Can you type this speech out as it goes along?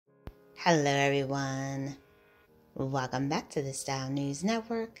Hello everyone, welcome back to the Style News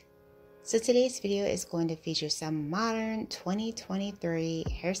Network. So today's video is going to feature some modern 2023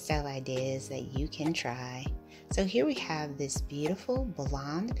 hairstyle ideas that you can try. So here we have this beautiful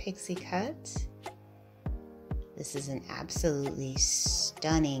blonde pixie cut. This is an absolutely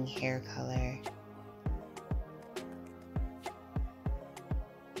stunning hair color.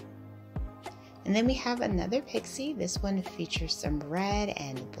 And then we have another pixie. This one features some red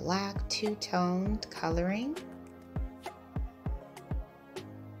and black two-toned coloring.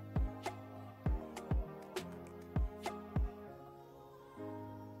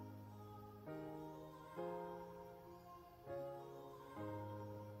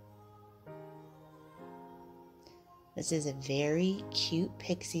 This is a very cute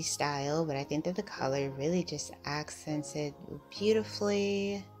pixie style, but I think that the color really just accents it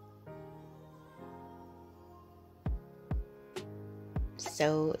beautifully.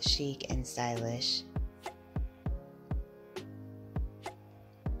 So chic and stylish.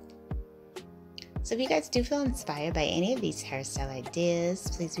 So if you guys do feel inspired by any of these hairstyle ideas,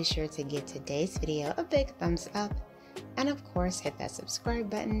 please be sure to give today's video a big thumbs up, and of course hit that subscribe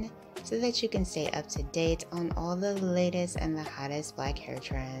button so that you can stay up to date on all the latest and the hottest black hair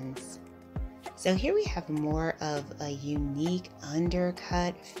trends. So here we have more of a unique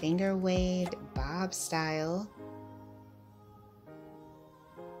undercut finger waved bob style,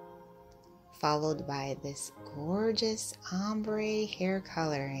 followed by this gorgeous ombre hair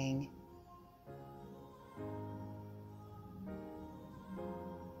coloring.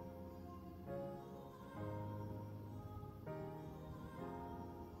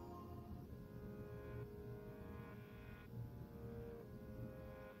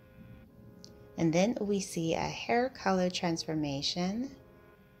 And then we see a hair color transformation.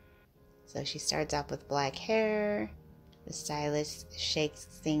 So she starts off with black hair. The stylist shakes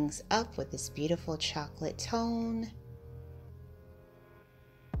things up with this beautiful chocolate tone.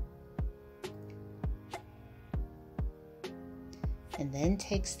 And then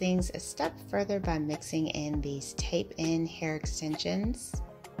takes things a step further by mixing in these tape-in hair extensions.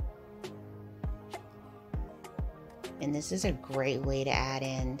 And this is a great way to add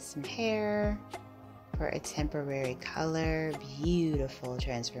in some hair for a temporary color. Beautiful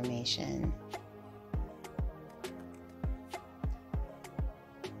transformation.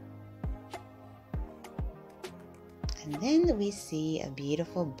 And then we see a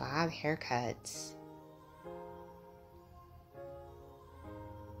beautiful bob haircut.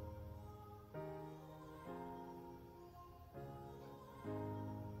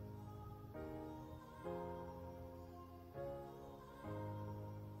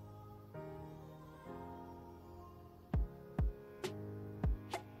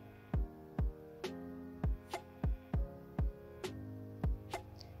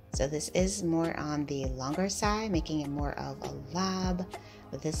 So this is more on the longer side, making it more of a lob,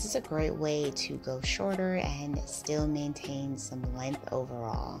 but this is a great way to go shorter and still maintain some length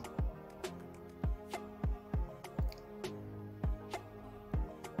overall.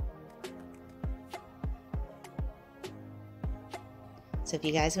 So if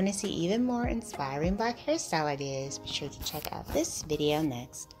you guys want to see even more inspiring black hairstyle ideas, be sure to check out this video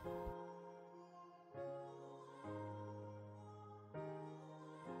next.